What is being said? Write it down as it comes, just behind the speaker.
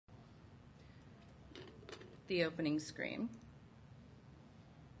the opening screen.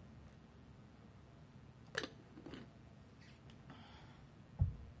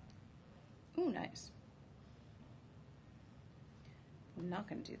 Ooh, nice. I'm not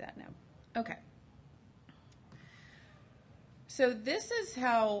going to do that now. Okay. So this is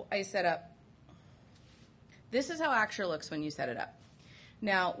how I set up. This is how Axure looks when you set it up.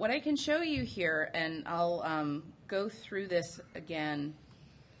 Now, what I can show you here, and I'll go through this again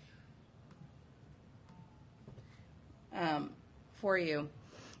for you.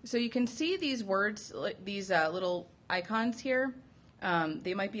 So you can see these words, these little icons here.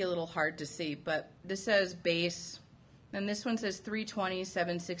 They might be a little hard to see, but this says base, and this one says 320,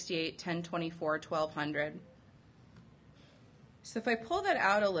 768, 1024, 1200. So if I pull that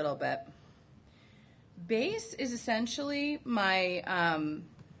out a little bit, base is essentially my,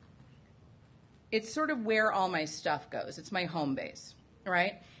 it's sort of where all my stuff goes. It's my home base,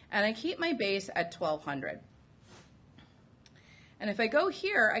 right? And I keep my base at 1200. And if I go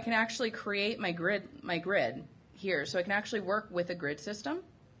here, I can actually create my grid here. So I can actually work with a grid system.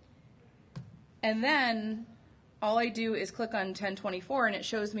 And then all I do is click on 1024 and it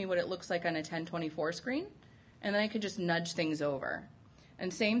shows me what it looks like on a 1024 screen. And then I can just nudge things over.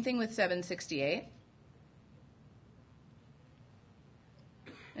 And same thing with 768.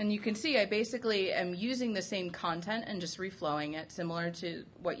 And you can see I basically am using the same content and just reflowing it, similar to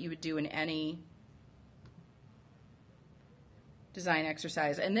what you would do in any design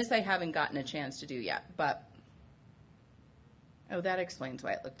exercise. And this I haven't gotten a chance to do yet, but oh, that explains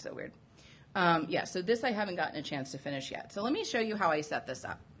why it looked so weird. Yeah, so this I haven't gotten a chance to finish yet. So let me show you how I set this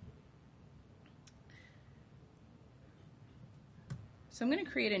up. So I'm going to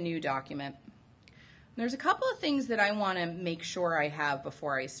create a new document. There's a couple of things that I want to make sure I have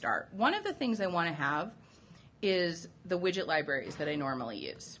before I start. One of the things I want to have is the widget libraries that I normally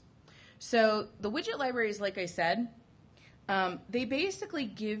use. So the widget libraries, like I said, they basically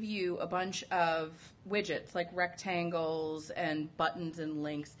give you a bunch of widgets like rectangles and buttons and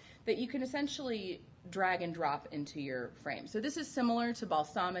links that you can essentially drag and drop into your frame. So this is similar to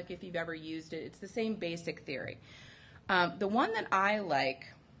Balsamiq if you've ever used it. It's the same basic theory. The one that I like,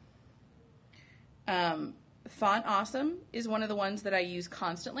 Font Awesome, is one of the ones that I use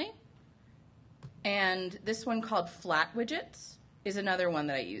constantly. And this one called Flat Widgets is another one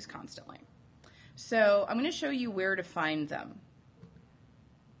that I use constantly. So I'm going to show you where to find them.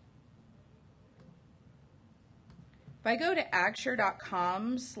 If I go to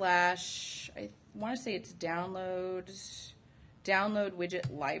axure.com / I want to say it's download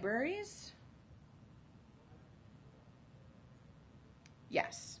widget libraries.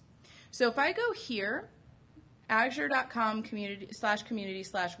 Yes. So if I go here, axure.com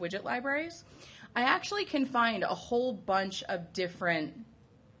community/widget libraries, I actually can find a whole bunch of different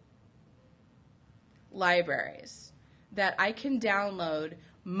libraries that I can download.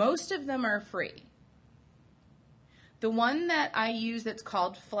 Most of them are free. The one that I use that's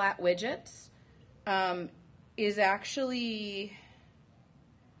called Flat Widgets is actually,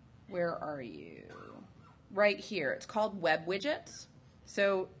 where are you? Right here. It's called Web Widgets.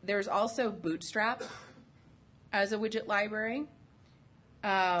 So there's also Bootstrap as a widget library.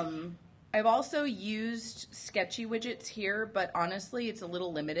 I've also used sketchy widgets here, but honestly, it's a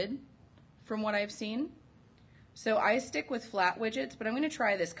little limited from what I've seen. So I stick with Flat Widgets, but I'm going to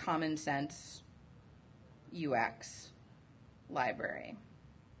try this Common Sense UX library.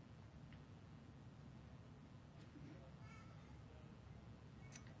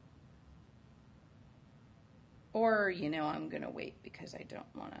 Or, you know, I'm going to wait because I don't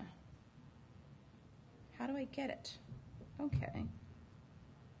want to. How do I get it? Okay.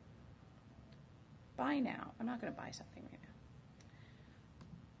 Buy now. I'm not going to buy something right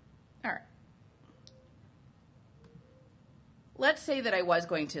now. All right. Let's say that I was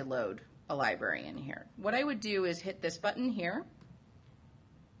going to load a library in here. What I would do is hit this button here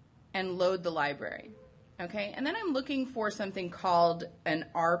and load the library. Okay? And then I'm looking for something called an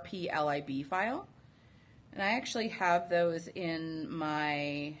RP-lib file. And I actually have those in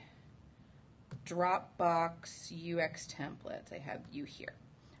my Dropbox UX templates. I have you here.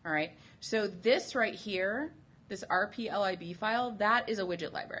 All right. So this right here, this RP-lib file, that is a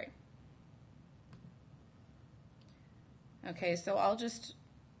widget library. Okay, so I'll just,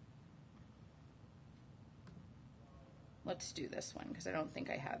 let's do this one because I don't think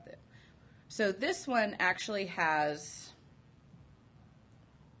I have it. So this one actually has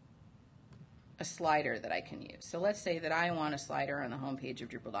a slider that I can use. So let's say that I want a slider on the home page of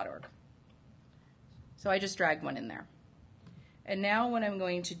Drupal.org. So I just dragged one in there. And now what I'm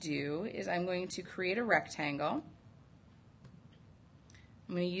going to do is I'm going to create a rectangle.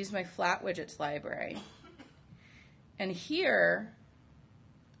 I'm going to use my Flat Widgets library. And here,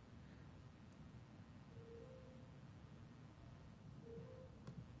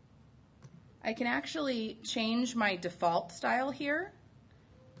 I can actually change my default style here,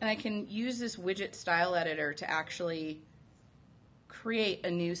 and I can use this widget style editor to actually create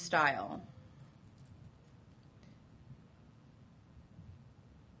a new style.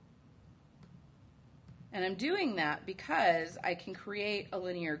 And I'm doing that because I can create a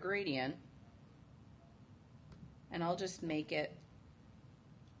linear gradient, and I'll just make it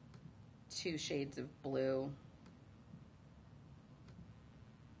 2 shades of blue.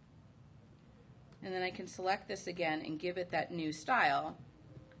 And then I can select this again and give it that new style,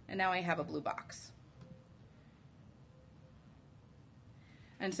 and now I have a blue box.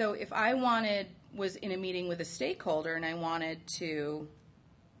 And so if I was in a meeting with a stakeholder and I wanted to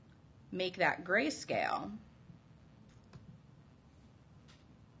make that grayscale,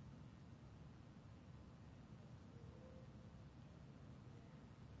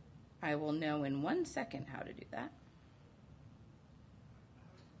 I will know in 1 second how to do that.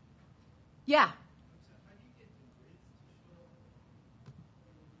 Yeah.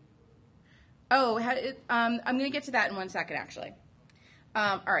 Oh, I'm going to get to that in 1 second, actually.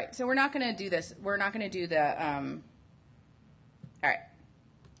 All right, so we're not going to do this. We're not going to do the, all right.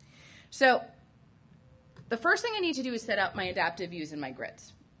 So the first thing I need to do is set up my adaptive views and my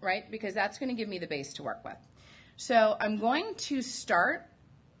grids, right? Because that's going to give me the base to work with. So I'm going to start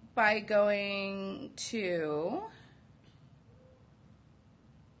by going to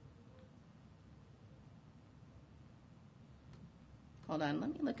hold on, let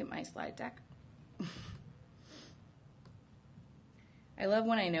me look at my slide deck. I love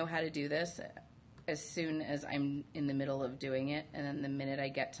when I know how to do this as soon as I'm in the middle of doing it, and then the minute I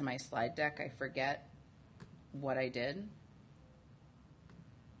get to my slide deck, I forget what I did. Have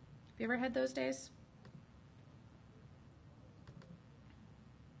you ever had those days?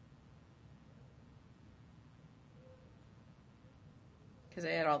 Because I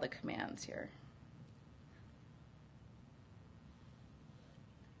had all the commands here.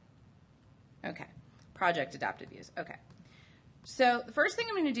 Okay, project adaptive views. Okay. So the first thing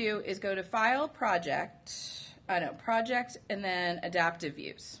I'm going to do is go to File, Project, and then Adaptive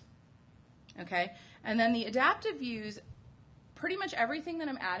Views. Okay, and then the adaptive views, pretty much everything that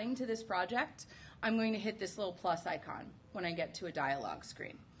I'm adding to this project, I'm going to hit this little plus icon when I get to a dialog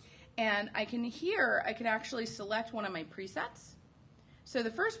screen. And I can actually select one of my presets. So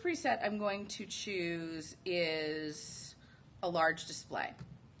the first preset I'm going to choose is a large display.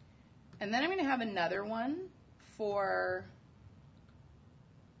 And then I'm going to have another one for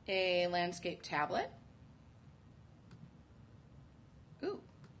a landscape tablet. Ooh.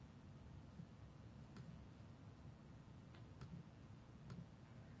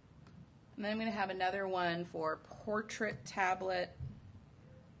 And then I'm going to have another one for portrait tablet.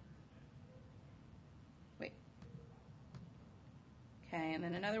 Wait. Okay, and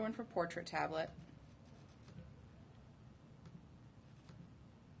then another one for portrait tablet.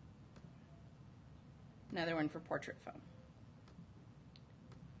 Another one for portrait phone.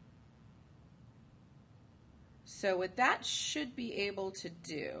 So what that should be able to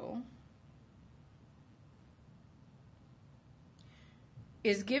do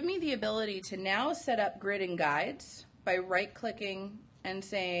is give me the ability to now set up grid and guides by right-clicking and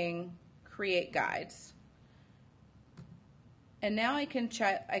saying create guides. And now I can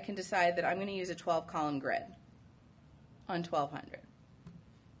decide that I'm going to use a 12-column grid on 1200.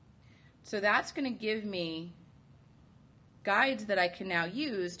 So that's going to give me guides that I can now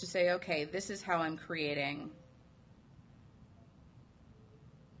use to say, okay, this is how I'm creating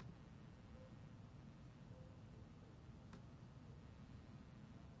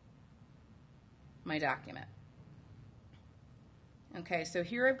my document. Okay, so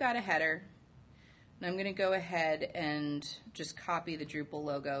here I've got a header, and I'm going to go ahead and just copy the Drupal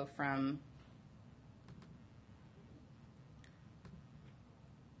logo from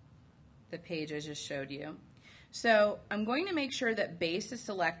the page I just showed you. So I'm going to make sure that base is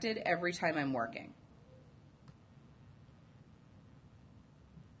selected every time I'm working.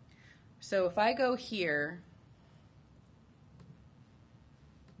 So if I go here,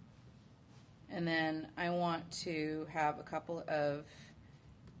 and then I want to have a couple of,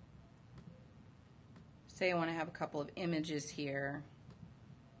 say I want to have a couple of images here.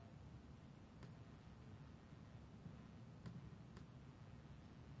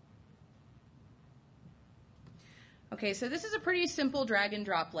 Okay, so this is a pretty simple drag and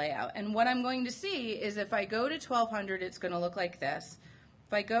drop layout. And what I'm going to see is if I go to 1200, it's going to look like this.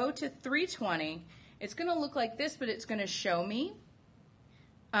 If I go to 320, it's going to look like this, but it's going to show me.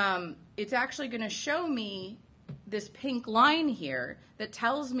 It's actually going to show me this pink line here that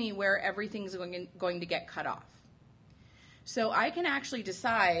tells me where everything's going to get cut off. So I can actually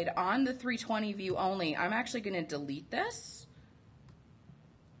decide on the 320 view only, I'm actually going to delete this,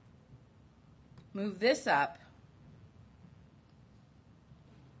 move this up,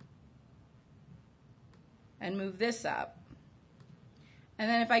 and move this up. And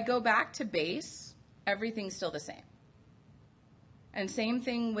then if I go back to base, everything's still the same. And same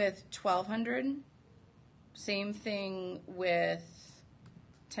thing with 1200, same thing with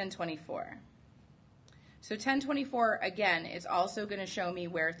 1024. So 1024, again, is also going to show me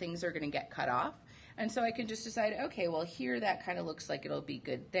where things are going to get cut off. And so I can just decide, okay, well, here that kind of looks like it'll be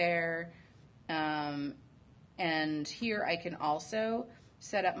good there. And here I can also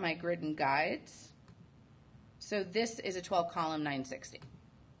set up my grid and guides. So this is a 12 column 960.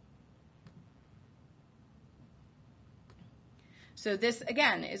 So this,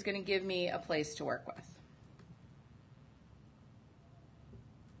 again, is going to give me a place to work with.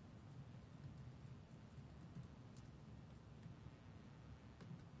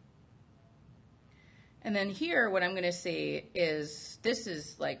 And then here, what I'm going to see is this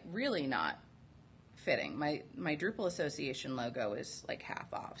is like really not fitting. My Drupal Association logo is like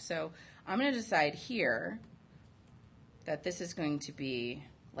half off. So I'm going to decide here that this is going to be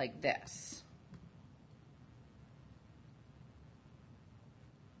like this.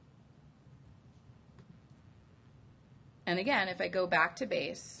 And again, if I go back to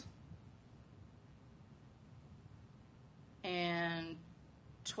base and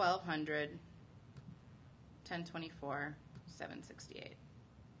 1200, 1024, 768.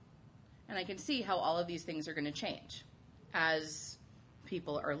 And I can see how all of these things are going to change as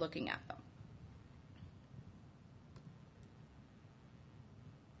people are looking at them.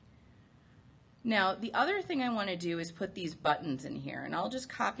 Now, the other thing I want to do is put these buttons in here, and I'll just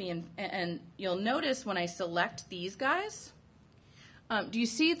copy and you'll notice when I select these guys, do you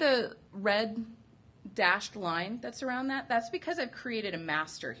see the red dashed line that's around that? That's because I've created a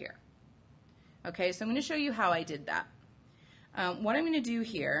master here. Okay, so I'm going to show you how I did that. What I'm going to do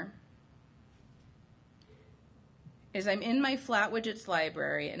here is I'm in my flat widgets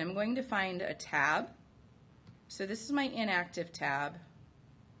library, and I'm going to find a tab. So this is my inactive tab.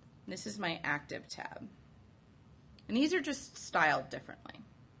 This is my active tab. And these are just styled differently.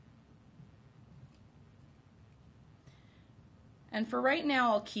 And for right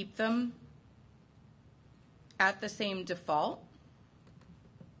now, I'll keep them at the same default.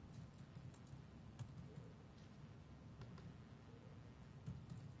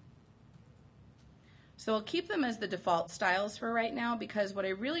 So I'll keep them as the default styles for right now, because what I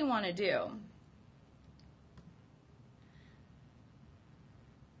really want to do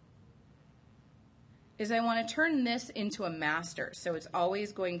is I want to turn this into a master. So it's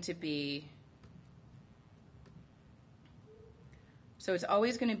always going to be,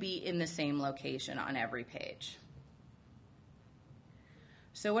 in the same location on every page.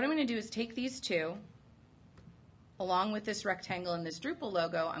 So what I'm going to do is take these two, along with this rectangle and this Drupal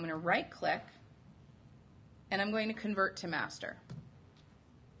logo, I'm going to right click, and I'm going to convert to master.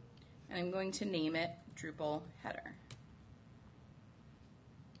 And I'm going to name it Drupal header.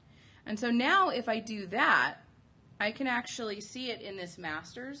 And so now if I do that, I can actually see it in this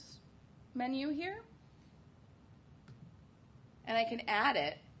masters menu here. And I can add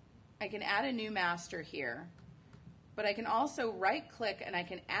it. I can add a new master here. But I can also right click and I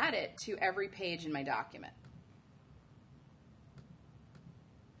can add it to every page in my document,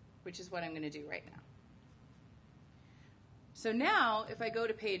 which is what I'm going to do right now. So now if I go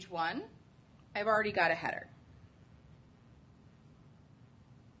to page 1, I've already got a header.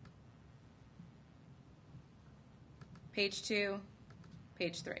 Page 2,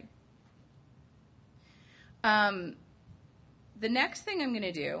 page 3. The next thing I'm going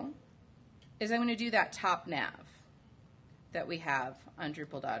to do is I'm going to do that top nav that we have on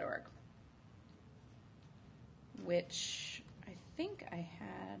Drupal.org, which I think I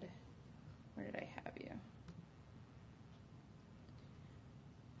had, where did I have you?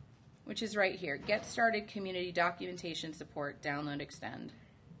 Which is right here. Get started, community, documentation, support, download, extend.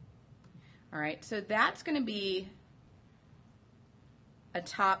 All right, so that's going to be a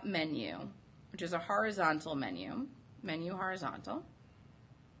top menu, which is a horizontal menu, menu horizontal.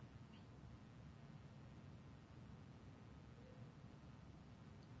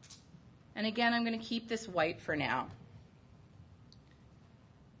 And again, I'm going to keep this white for now.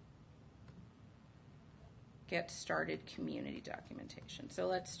 Get started community documentation. So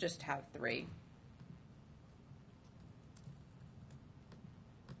let's just have 3.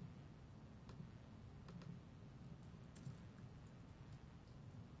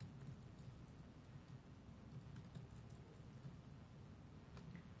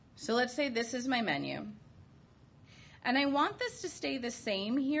 So let's say this is my menu. And I want this to stay the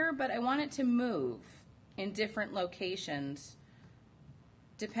same here, but I want it to move in different locations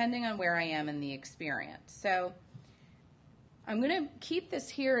depending on where I am in the experience. So I'm going to keep this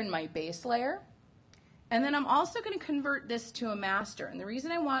here in my base layer. And then I'm also going to convert this to a master. And the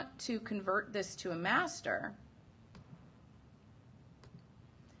reason I want to convert this to a master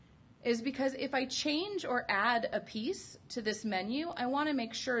is because if I change or add a piece to this menu, I want to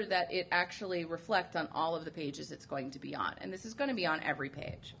make sure that it actually reflects on all of the pages it's going to be on. And this is going to be on every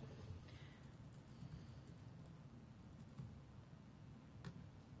page.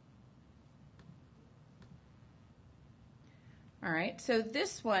 All right, so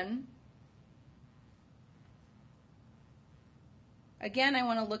this one, again, I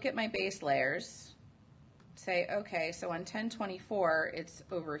want to look at my base layers. Say, okay, so on 1024, it's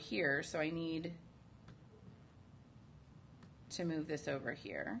over here, so I need to move this over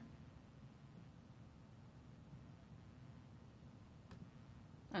here.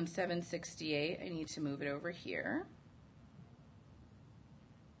 On 768, I need to move it over here.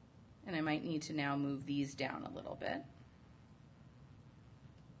 And I might need to now move these down a little bit.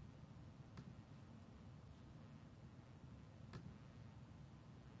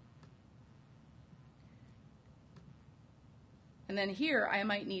 And then here, I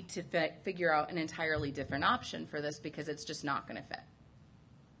might need to figure out an entirely different option for this because it's just not going to fit.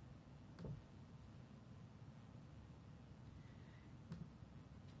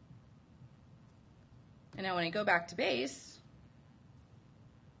 And now when I go back to base,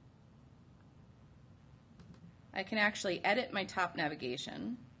 I can actually edit my top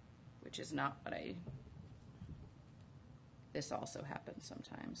navigation, which is not what this also happens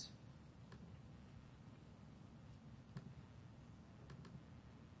sometimes.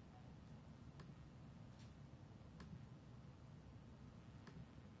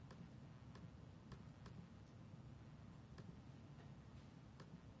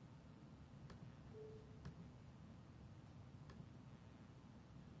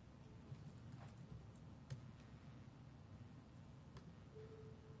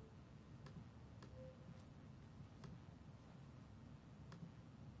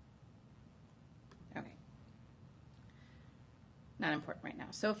 Not important right now.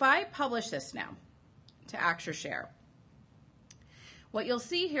 So if I publish this now to Axure Share, what you'll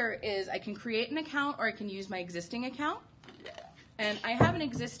see here is I can create an account or I can use my existing account. And I have an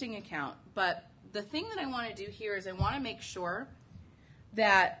existing account, but the thing that I want to do here is I want to make sure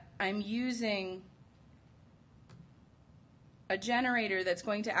that I'm using a generator that's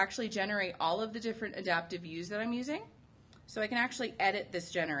going to actually generate all of the different adaptive views that I'm using. So I can actually edit this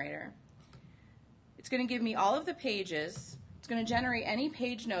generator. It's going to give me all of the pages. It's going to generate any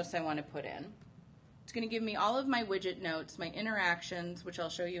page notes I want to put in. It's going to give me all of my widget notes, my interactions, which I'll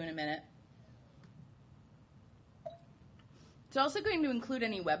show you in a minute. It's also going to include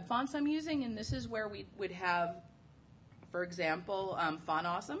any web fonts I'm using, and this is where we would have, for example, Font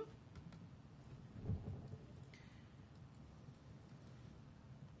Awesome.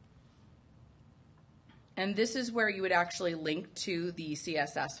 And this is where you would actually link to the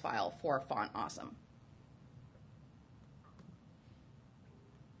CSS file for Font Awesome.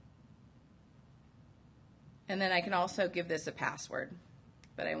 And then I can also give this a password,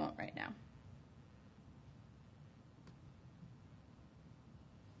 but I won't right now.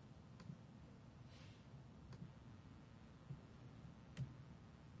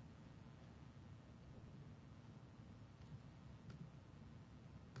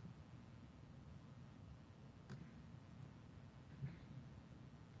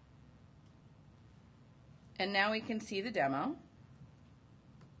 And now we can see the demo.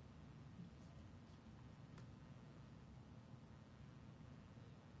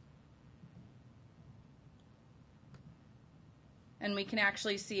 And we can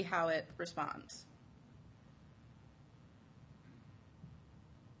actually see how it responds.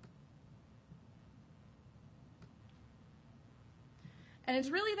 And it's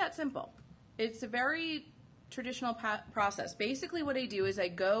really that simple. It's a very traditional process. Basically what I do is I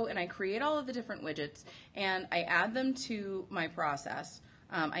go and I create all of the different widgets and I add them to my process.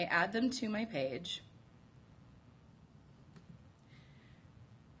 I add them to my page.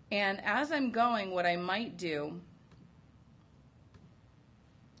 And as I'm going, what I might do,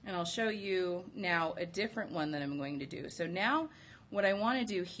 and I'll show you now a different one that I'm going to do. So now what I want to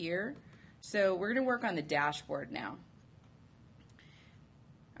do here, so we're going to work on the dashboard now.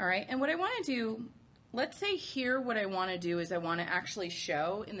 All right, and what I want to do, let's say here what I want to do is I want to actually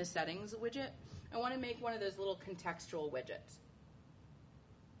show in the settings widget, I want to make one of those little contextual widgets.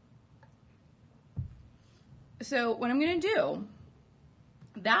 So what I'm going to do,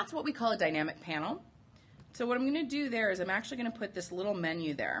 That's what we call a dynamic panel. So what I'm going to do there is I'm actually going to put this little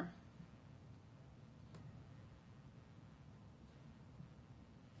menu there.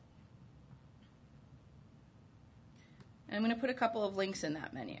 And I'm going to put a couple of links in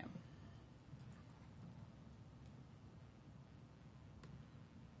that menu.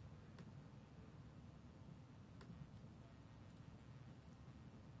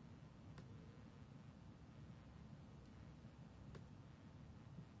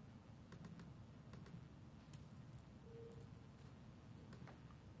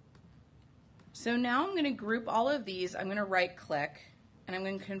 So now I'm going to group all of these. I'm going to right click and I'm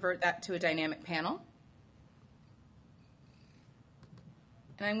going to convert that to a dynamic panel.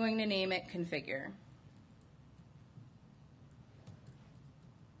 And I'm going to name it configure.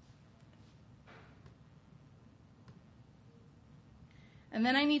 And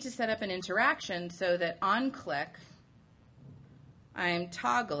then I need to set up an interaction so that on click, I'm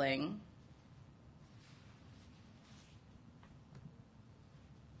toggling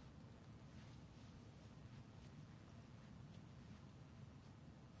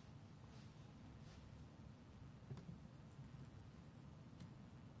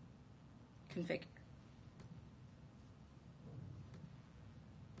configure.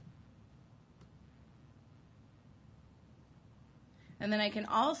 And then I can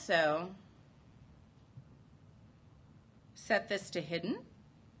also set this to hidden.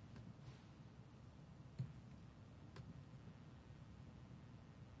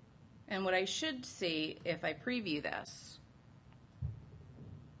 And what I should see if I preview this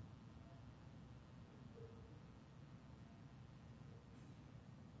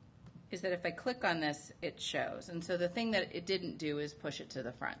is that if I click on this, it shows. And so the thing that it didn't do is push it to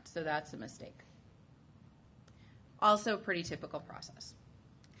the front. So that's a mistake. Also a pretty typical process.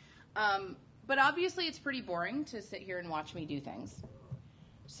 But obviously it's pretty boring to sit here and watch me do things.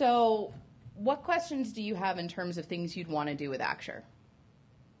 So what questions do you have in terms of things you'd want to do with Axure?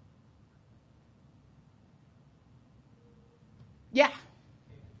 Yeah. I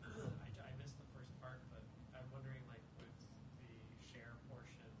missed the first part, but I'm wondering, like, with the share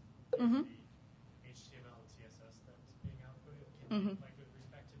portion, Mm-hmm. the HTML and CSS that's being outputted, can you, like, with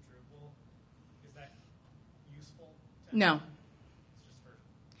respect to Drupal, is that useful? No. It's just for.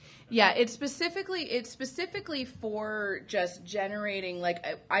 Yeah, it's specifically for just generating, like,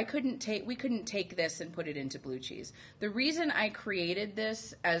 we couldn't take this and put it into Blue Cheese. The reason I created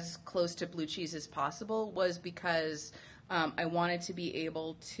this as close to Blue Cheese as possible was because I wanted to be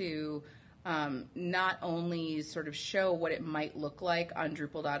able to not only sort of show what it might look like on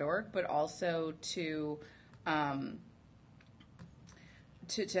Drupal.org, but also to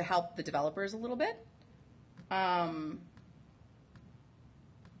help the developers a little bit.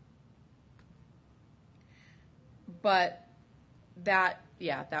 But that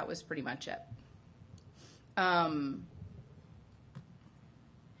was pretty much it.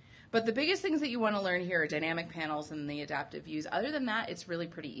 But the biggest things that you want to learn here are dynamic panels and the adaptive views. Other than that, it's really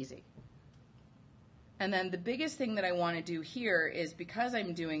pretty easy. And then the biggest thing that I want to do here is, because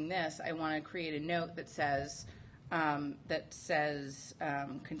I'm doing this, I want to create a note that says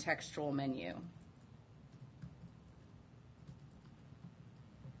contextual menu.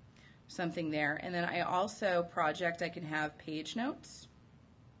 Something there. And then I also I can have page notes.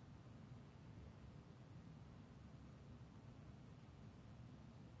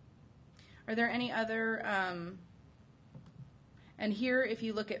 Are there any other, and here if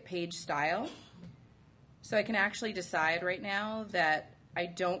you look at page style, so I can actually decide right now that I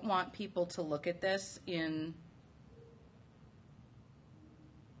don't want people to look at this in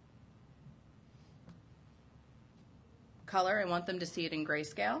color. I want them to see it in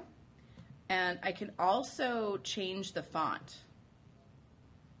grayscale. And I can also change the font.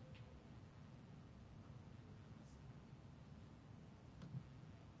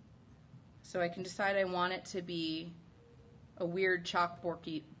 So I can decide I want it to be a weird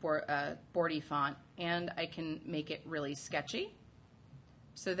chalkboardy font, and I can make it really sketchy.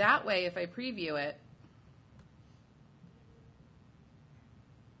 So that way, if I preview it,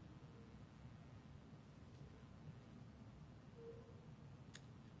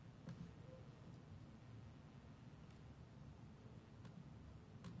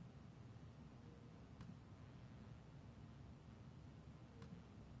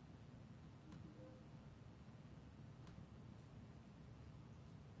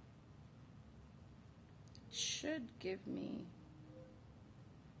 should give me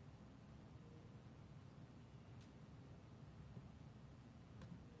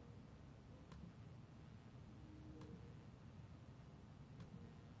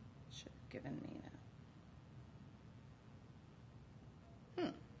should have given me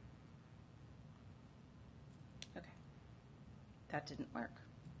that. that didn't work.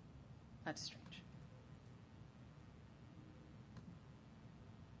 That's strange.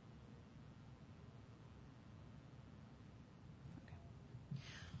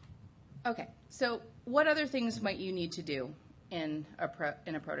 Okay, so what other things might you need to do in a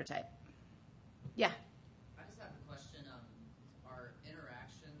prototype? Yeah. I just have a question. Are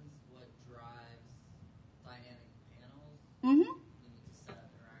interactions what drives dynamic panels? Mm-hmm. You need to set up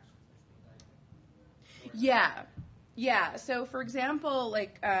interactions between dynamic. Yeah. Yeah. So, for example,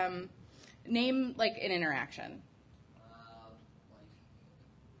 like name like an interaction.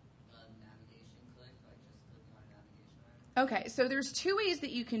 Like a navigation click, like just clicking on a navigation item. Okay, so there's two ways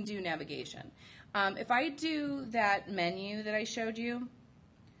that you can do navigation. If I do that menu that I showed you,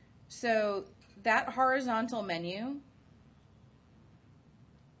 so that horizontal menu,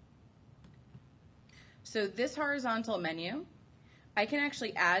 so this horizontal menu, I can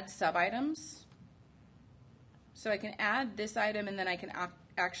actually add sub-items. So I can add this item and then I can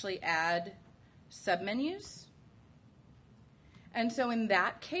actually add sub-menus. And so in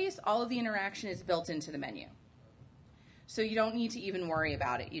that case, all of the interaction is built into the menu. So you don't need to even worry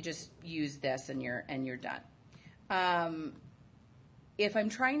about it. You just use this and you're done. If I'm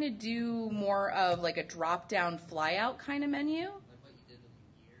trying to do more of like a drop-down fly-out kind of menu, Like what you did with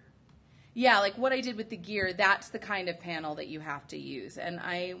the gear. yeah, like what I did with the gear, that's the kind of panel that you have to use. And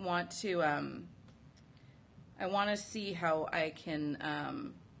I want to see how I can,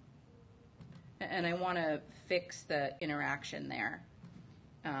 and I want to fix the interaction there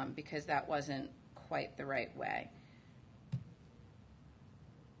because that wasn't quite the right way.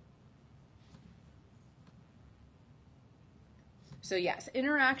 So yes,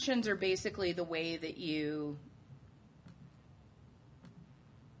 interactions are basically the way that you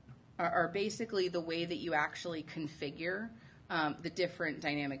actually configure the different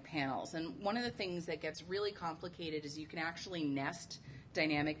dynamic panels. And one of the things that gets really complicated is you can actually nest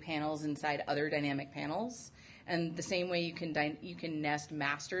dynamic panels inside other dynamic panels, and the same way you can nest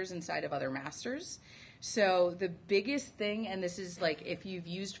masters inside of other masters. So the biggest thing, and this is like if you've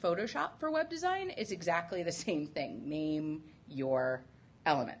used Photoshop for web design, it's exactly the same thing. Name your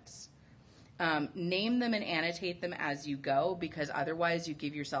elements. Name them and annotate them as you go, because otherwise you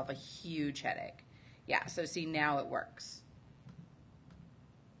give yourself a huge headache. Yeah, so see, now it works.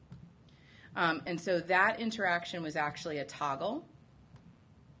 And so that interaction was actually a toggle.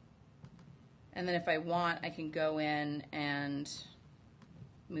 And then if I want, I can go in and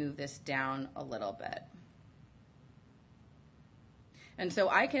move this down a little bit. And so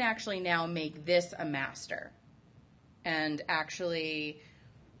I can actually now make this a master and actually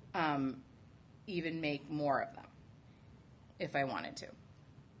even make more of them if I wanted to.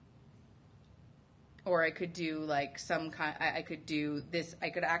 Or I could do like some kind, I could do this, I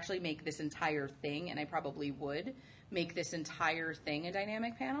could actually make this entire thing, and I probably would make this entire thing a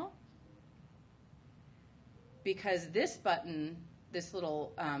dynamic panel. Because this button, this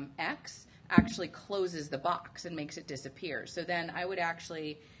little X, actually closes the box and makes it disappear. So then I would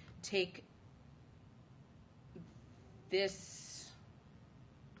actually take this,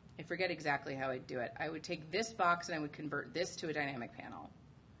 I forget exactly how I'd do it. I would take this box and I would convert this to a dynamic panel,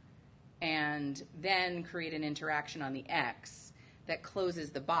 and then create an interaction on the X that closes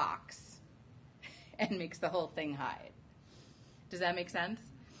the box and makes the whole thing hide. Does that make sense?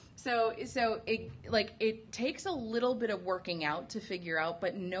 So it takes a little bit of working out to figure out,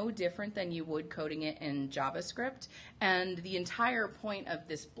 but no different than you would coding it in JavaScript. And the entire point of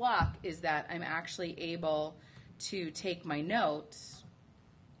this block is that I'm actually able to take my notes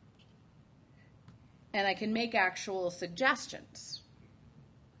and I can make actual suggestions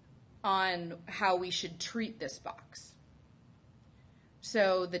on how we should treat this box.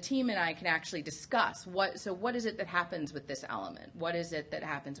 So the team and I can actually discuss what is it that happens with this element? What is it that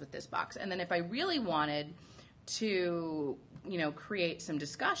happens with this box? And then if I really wanted to, create some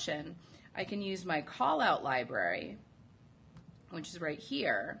discussion, I can use my callout library, which is right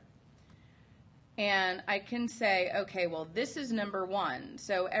here. And I can say, okay, well, this is number 1.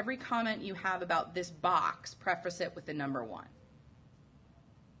 So every comment you have about this box, preface it with the number 1.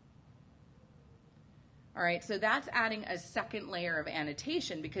 All right, so that's adding a second layer of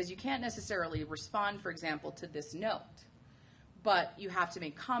annotation, because you can't necessarily respond, for example, to this note, but you have to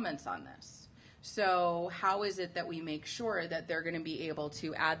make comments on this. So how is it that we make sure that they're going to be able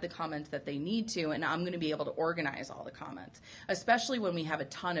to add the comments that they need to, and I'm going to be able to organize all the comments, especially when we have a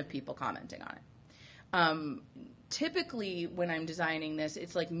ton of people commenting on it. Typically, when I'm designing this,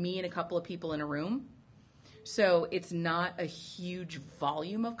 it's like me and a couple of people in a room, so it's not a huge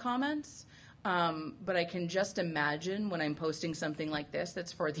volume of comments. But I can just imagine when I'm posting something like this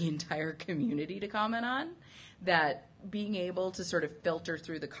that's for the entire community to comment on, that being able to sort of filter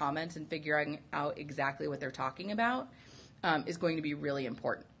through the comments and figuring out exactly what they're talking about is going to be really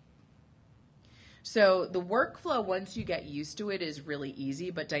important. So the workflow, once you get used to it, is really easy,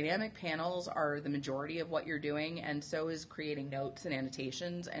 but dynamic panels are the majority of what you're doing, and so is creating notes and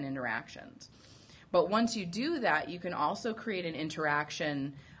annotations and interactions. But once you do that, you can also create an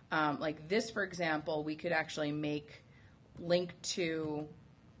interaction like this, for example. We could actually make link to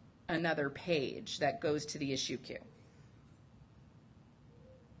another page that goes to the issue queue,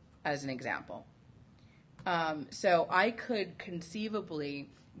 as an example. So I could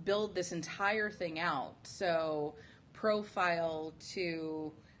conceivably build this entire thing out. So profile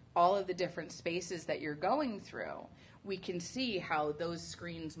to all of the different spaces that you're going through, we can see how those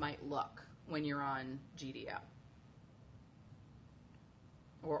screens might look when you're on GDO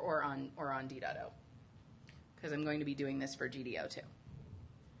or on D.O, because I'm going to be doing this for GDO too.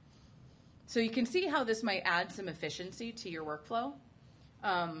 So you can see how this might add some efficiency to your workflow,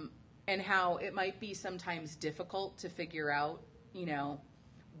 and how it might be sometimes difficult to figure out,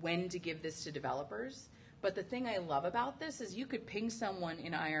 when to give this to developers. But the thing I love about this is you could ping someone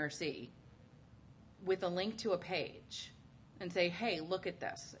in IRC with a link to a page and say, hey, look at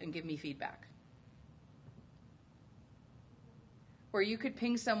this, and give me feedback. Or you could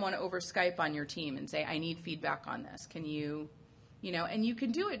ping someone over Skype on your team and say, I need feedback on this. Can you, and you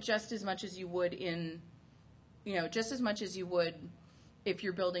can do it just as much as you would if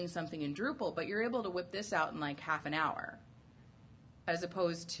you're building something in Drupal, but you're able to whip this out in like half an hour, as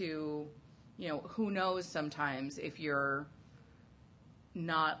opposed to, who knows sometimes if you're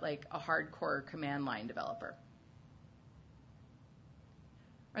not like a hardcore command line developer.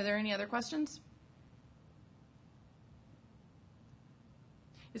 Are there any other questions?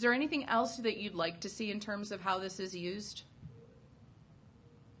 Is there anything else that you'd like to see in terms of how this is used?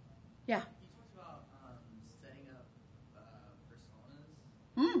 Yeah. You talked about setting up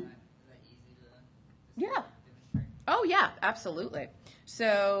personas. Is that easy to demonstrate? Oh, yeah, absolutely.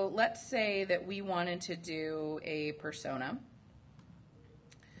 So let's say that we wanted to do a persona.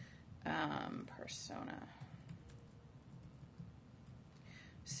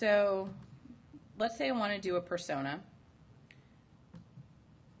 So let's say I want to do a persona.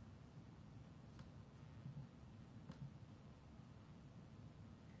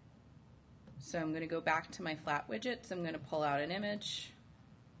 So I'm going to go back to my flat widgets. I'm going to pull out an image.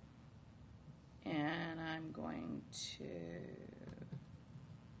 And I'm going to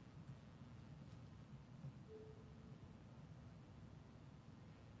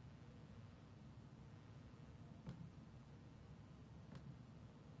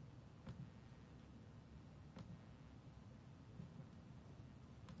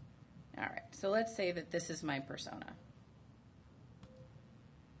all right, so let's say that this is my persona.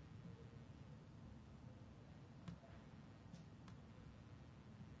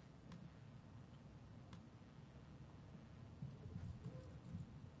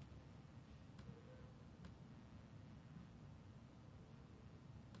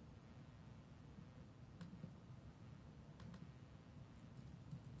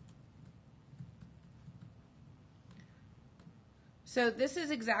 So this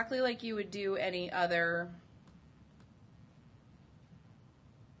is exactly like you would do any other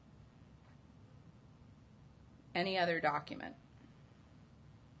document.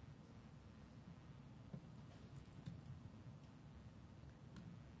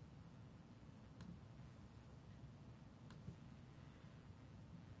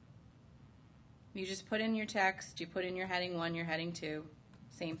 You just put in your text, you put in your heading 1, your heading 2,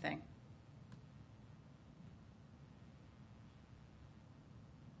 same thing.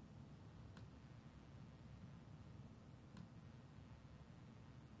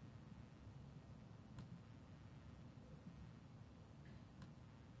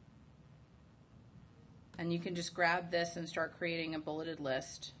 And you can just grab this and start creating a bulleted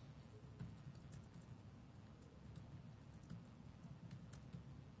list.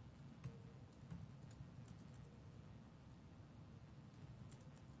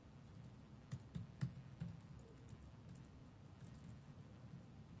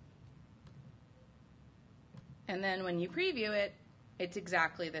 And then when you preview it, it's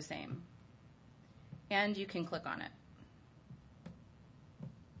exactly the same. And you can click on it.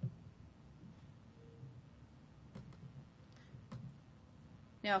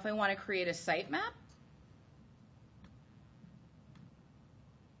 Now, if I want to create a sitemap,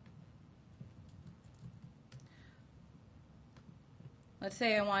 let's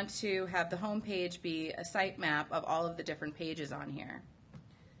say I want to have the home page be a sitemap of all of the different pages on here.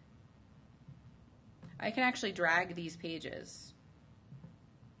 I can actually drag these pages.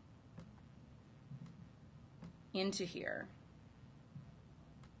 into here.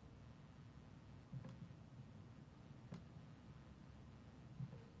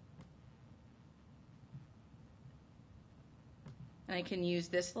 And I can use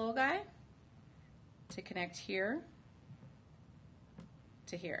this little guy to connect here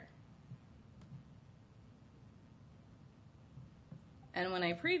to here. And when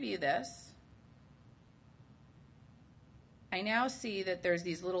I preview this, I now see that there's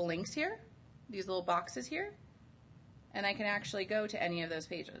these little links here, these little boxes here, and I can actually go to any of those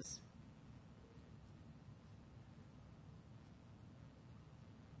pages.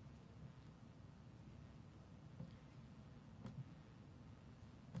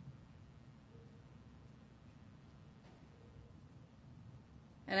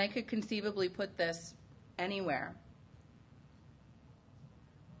 And I could conceivably put this anywhere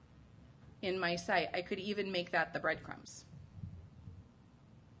in my site. I could even make that the breadcrumbs.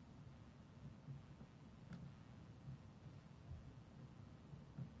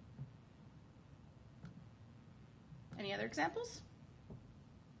 Any other examples?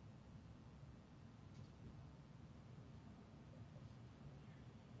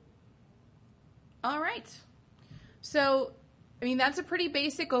 All right. So, I mean, that's a pretty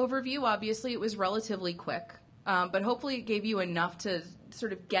basic overview. Obviously, it was relatively quick, but hopefully it gave you enough to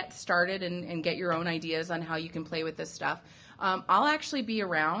sort of get started and get your own ideas on how you can play with this stuff. I'll actually be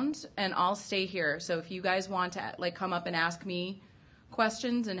around and I'll stay here. So if you guys want to like come up and ask me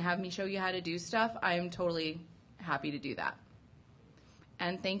questions and have me show you how to do stuff, I am totally happy to do that.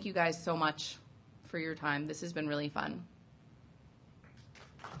 And thank you guys so much for your time. This has been really fun.